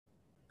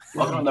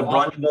Welcome to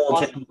Brunch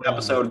Bulletin,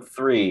 episode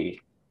 3.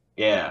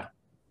 Yeah,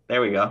 there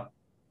we go.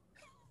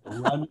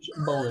 Lunch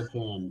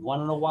bulletin.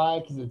 Want to know why?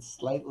 Because it's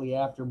slightly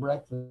after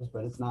breakfast,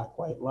 but it's not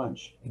quite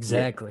lunch.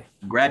 Exactly.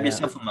 Grab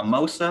yourself a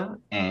mimosa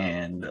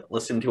and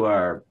listen to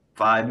our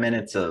 5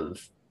 minutes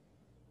of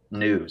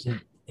news.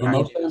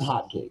 Mimosa and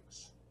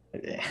hotcakes.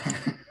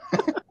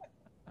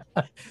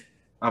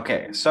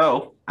 Okay,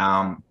 so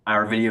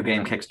our video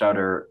game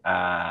Kickstarter,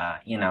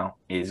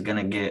 is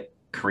gonna get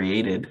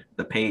created.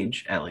 The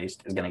page, at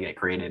least, is gonna get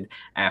created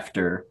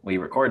after we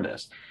record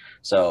this.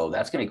 So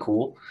that's gonna be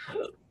cool.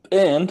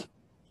 And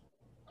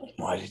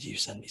why did you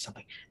send me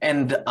something?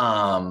 And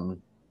the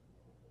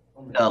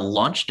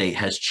launch date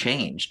has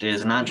changed. It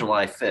is not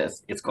July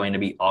 5th. It's going to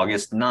be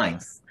August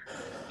 9th.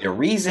 The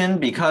reason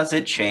because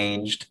it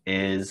changed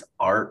is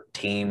art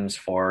teams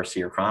for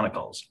Seer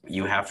Chronicles.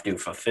 You have to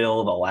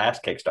fulfill the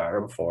last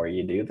Kickstarter before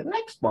you do the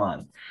next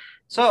one.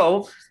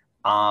 So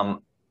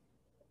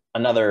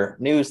another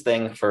news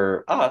thing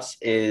for us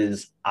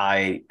is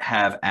I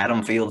have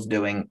Adam Fields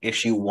doing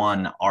issue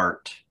 1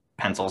 art,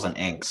 pencils and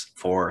inks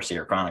for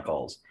Seer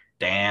Chronicles.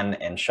 Dan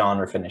and Sean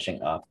are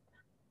finishing up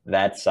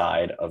that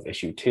side of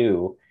issue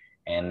 2.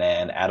 And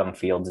then Adam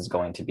Fields is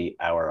going to be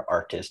our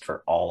artist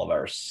for all of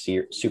our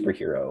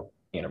superhero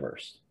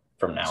universe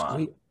from now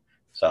on.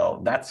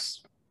 So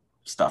that's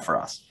stuff for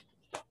us.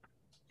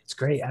 It's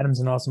great.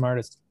 Adam's an awesome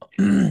artist.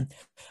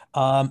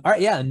 All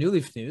right, yeah, New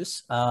Leaf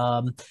news.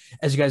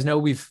 As you guys know,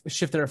 we've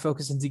shifted our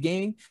focus into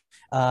gaming.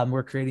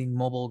 We're creating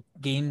mobile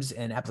games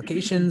and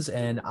applications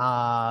and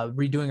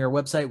redoing our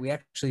website. We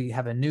actually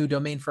have a new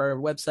domain for our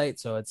website,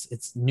 so it's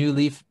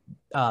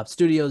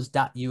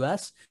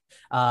newleafstudios.us.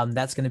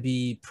 That's going to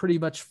be pretty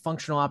much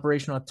functional,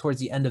 operational towards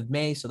the end of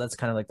May. So that's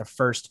kind of like the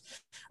first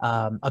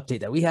update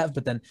that we have.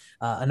 But then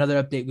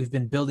another update, we've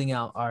been building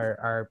out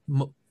our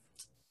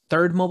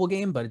third mobile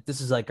game, but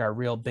this is like our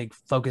real big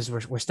focus.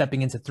 We're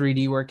stepping into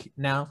 3D work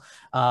now.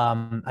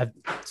 I've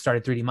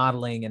started 3D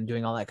modeling and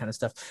doing all that kind of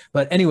stuff.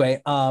 But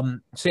anyway,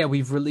 so yeah,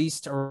 we're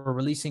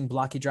releasing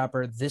Blocky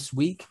Dropper this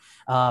week.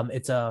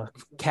 It's a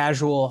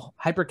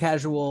hyper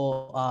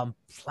casual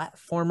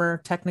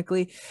platformer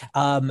technically.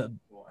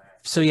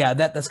 So yeah,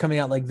 that's coming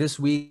out like this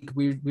week.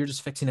 We're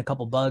just fixing a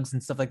couple bugs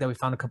and stuff like that. We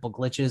found a couple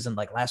glitches and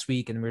like last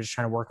week, and we were just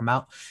trying to work them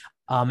out.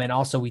 And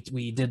also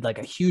we did like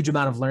a huge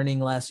amount of learning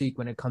last week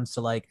when it comes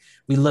to like,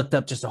 we looked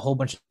up just a whole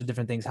bunch of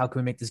different things. How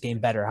can we make this game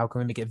better? How can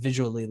we make it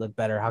visually look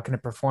better? How can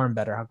it perform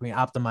better? How can we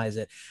optimize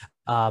it?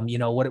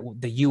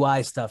 The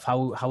UI stuff,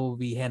 how will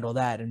we handle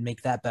that and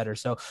make that better?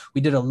 So we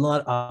did a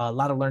lot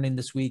of learning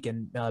this week,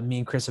 and me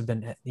and Chris have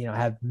been,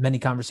 have many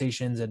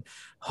conversations, and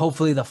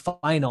hopefully the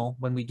final,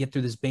 when we get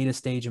through this beta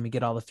stage and we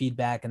get all the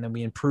feedback and then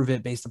we improve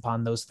it based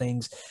upon those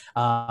things,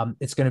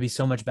 it's going to be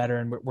so much better.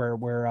 And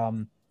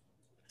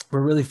we're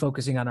really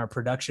focusing on our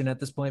production at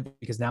this point,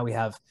 because now we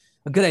have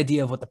a good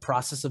idea of what the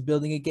process of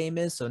building a game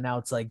is. So now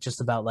it's like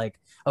just about like,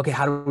 okay,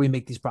 how do we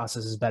make these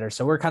processes better?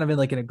 So we're kind of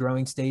in a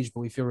growing stage,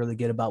 but we feel really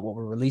good about what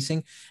we're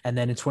releasing. And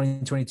then in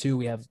 2022,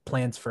 we have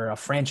plans for a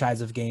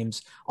franchise of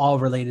games, all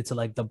related to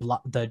like the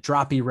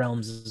Droppy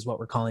Realms is what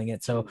we're calling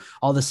it. So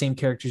all the same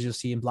characters you'll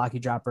see in Blocky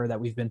Dropper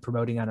that we've been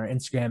promoting on our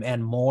Instagram,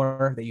 and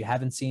more that you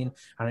haven't seen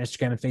on our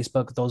Instagram and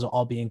Facebook, those will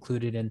all be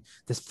included in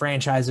this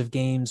franchise of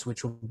games,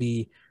 which will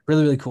be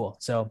really, really cool.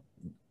 So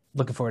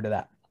looking forward to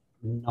that.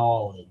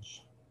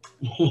 Knowledge.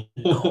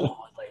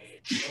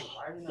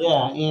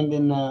 Yeah, and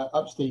in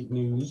upstate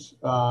news,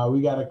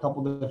 we got a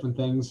couple of different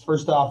things.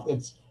 First off,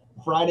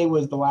 Friday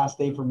was the last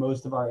day for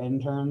most of our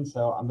interns,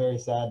 so I'm very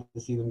sad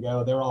to see them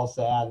go. They're all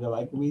sad. They're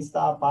like, "Can we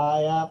stop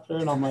by after?"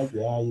 And I'm like,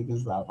 "Yeah, you can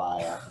stop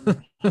by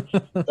after."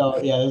 So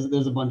yeah,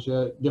 there's a bunch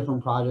of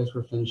different projects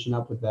we're finishing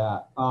up with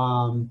that.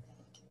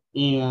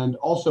 And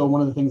also, one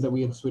of the things that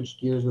we had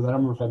switched gears with, I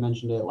don't remember if I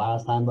mentioned it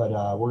last time, but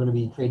we're going to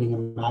be creating a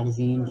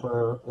magazine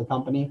for the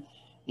company.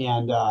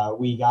 And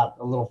we got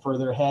a little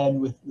further ahead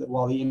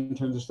while the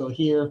interns are still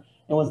here.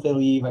 And once they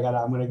leave, I'm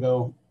going to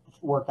go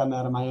work on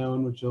that on my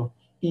own, which will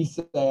be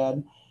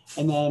sad.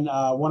 And then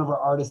one of our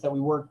artists that we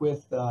work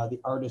with, the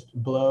artist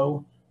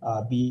Blow,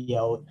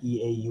 Bleaux,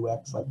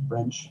 like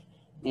French.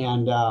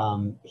 And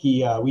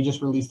we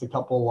just released a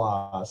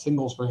couple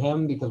singles for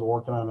him because we're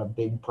working on a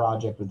big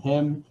project with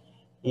him.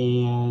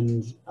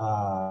 And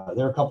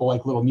there are a couple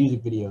like little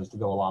music videos to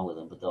go along with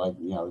them, but they're like,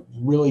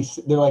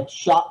 they're like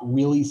shot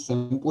really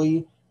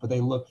simply, but they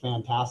look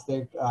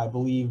fantastic. I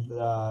believe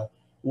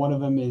one of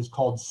them is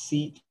called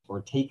Seat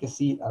or Take a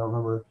Seat. I don't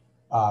remember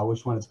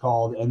which one it's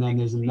called. And then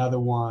there's another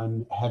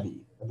one,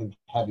 Heavy. I think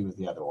Heavy was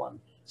the other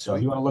one. So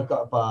if you want to look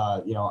up,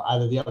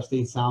 either the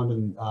Upstate Sound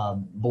and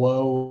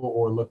Blow,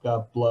 or look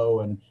up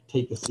Blow and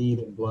Take a Seat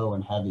and Blow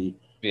and Heavy.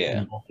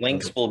 Yeah,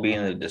 links will be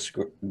in the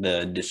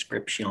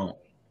description.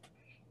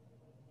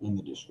 In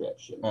the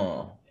description.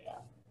 Oh, yeah.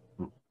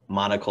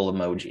 Monocle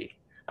emoji.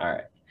 All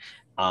right.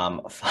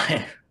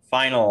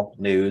 Final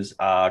news.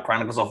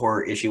 Chronicles of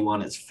Horror issue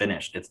 1 is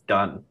finished. It's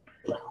done.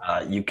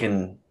 You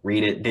can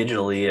read it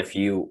digitally if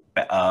you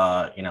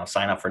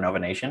sign up for Nova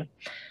Nation.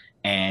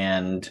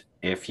 And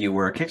if you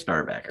were a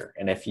Kickstarter backer.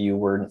 And if you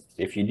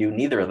do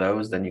neither of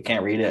those, then you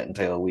can't read it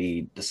until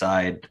we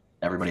decide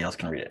everybody else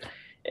can read it.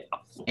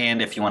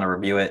 And if you want to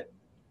review it,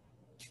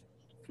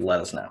 let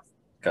us know,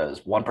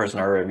 because one person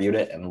already reviewed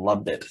it and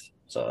loved it.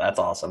 So that's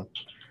awesome.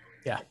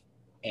 Yeah.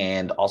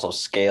 And also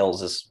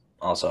Scales is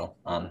also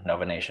on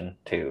Nova Nation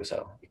too.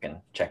 So you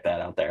can check that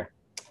out there.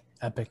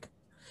 Epic.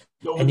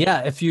 And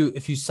yeah, if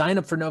you sign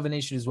up for Nova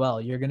Nation as well,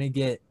 you're gonna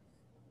get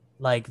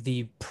like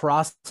the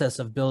process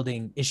of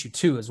building issue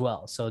 2 as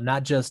well. So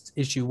not just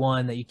issue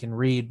 1 that you can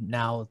read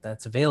now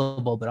that's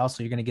available, but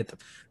also you're gonna get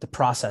the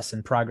process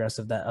and progress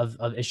of that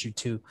of issue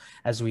 2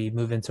 as we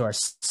move into our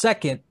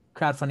second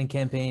crowdfunding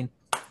campaign.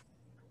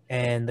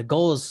 And the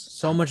goal is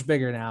so much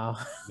bigger now.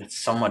 It's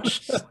so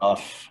much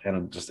stuff,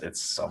 and just it's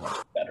so much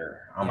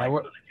better. Oh my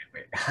God,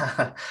 I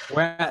can't wait.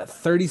 We're at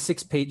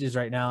 36 pages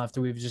right now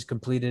after we've just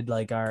completed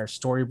like our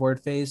storyboard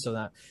phase. So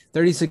that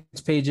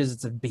 36 pages,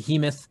 it's a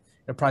behemoth.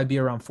 It'll probably be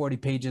around 40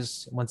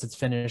 pages once it's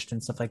finished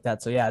and stuff like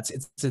that. So yeah,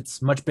 it's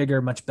much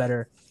bigger, much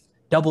better.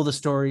 Double the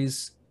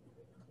stories.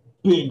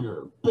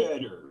 Bigger,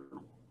 better.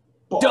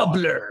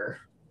 Doubler.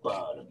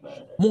 Better.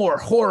 More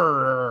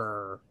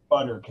horror.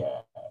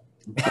 Buttercat.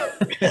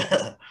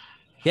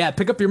 Yeah,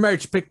 pick up your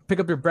merch. Pick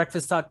up your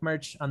Breakfast Talk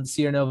merch on the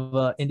Sierra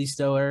Nova Indie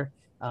Store,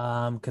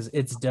 because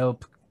it's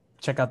dope.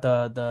 Check out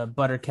the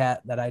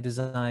Buttercat that I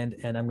designed,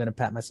 and I'm gonna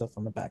pat myself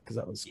on the back because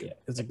that was good.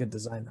 It's a good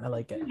design. I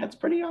like it. That's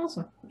pretty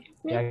awesome.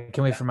 Yeah, I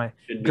can't wait for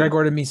Greg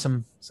ordered me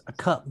a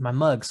cup, my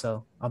mug,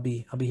 so I'll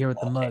be here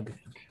with the mug.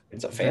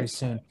 It's a very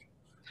soon.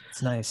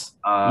 It's nice.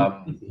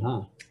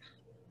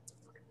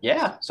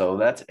 Yeah, so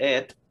that's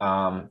it.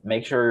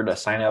 Make sure to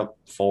sign up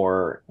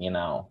for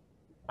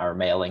our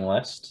mailing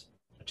list,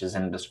 which is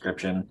in the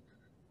description.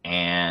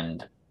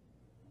 And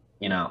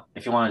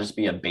if you want to just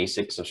be a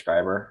basic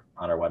subscriber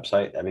on our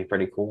website, that'd be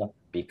pretty cool,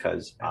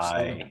 because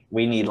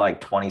we need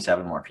like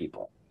 27 more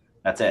people.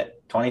 That's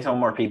it. 27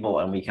 more people,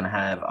 and we can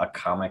have a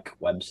comic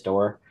web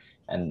store.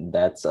 And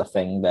that's a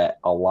thing that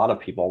a lot of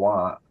people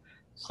want.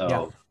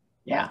 So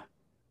yeah,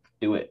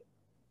 do it.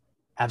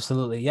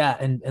 Absolutely. Yeah.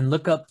 And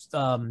look up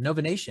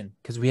Nova Nation,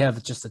 because we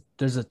have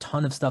there's a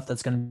ton of stuff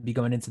that's going to be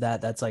going into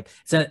that. That's like,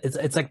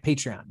 it's like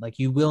Patreon. Like,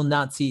 you will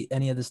not see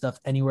any of this stuff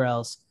anywhere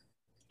else.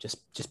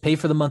 Just pay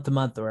for the month to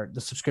month or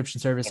the subscription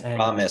service. I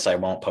promise I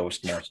won't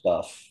post more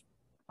stuff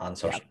on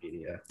social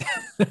media.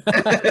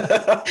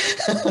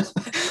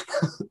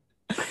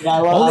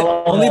 Yeah,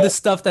 only the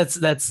stuff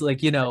that's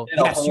like, you can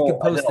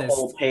post this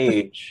whole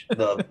page,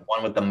 the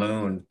one with the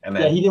moon, and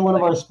then he did one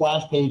of our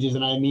splash pages,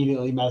 and I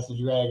immediately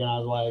messaged Greg, and I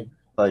was like,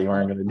 "Thought you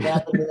weren't going to do what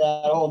happened to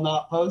that whole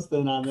not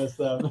posting on this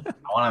stuff?" I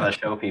wanted to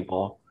show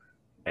people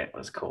it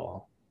was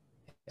cool.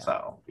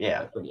 So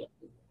yeah.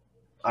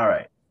 All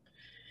right.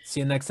 See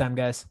you next time,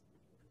 guys.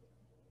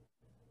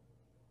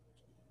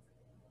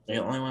 You're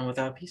the only one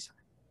without a peace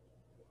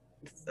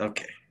sign.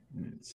 Okay.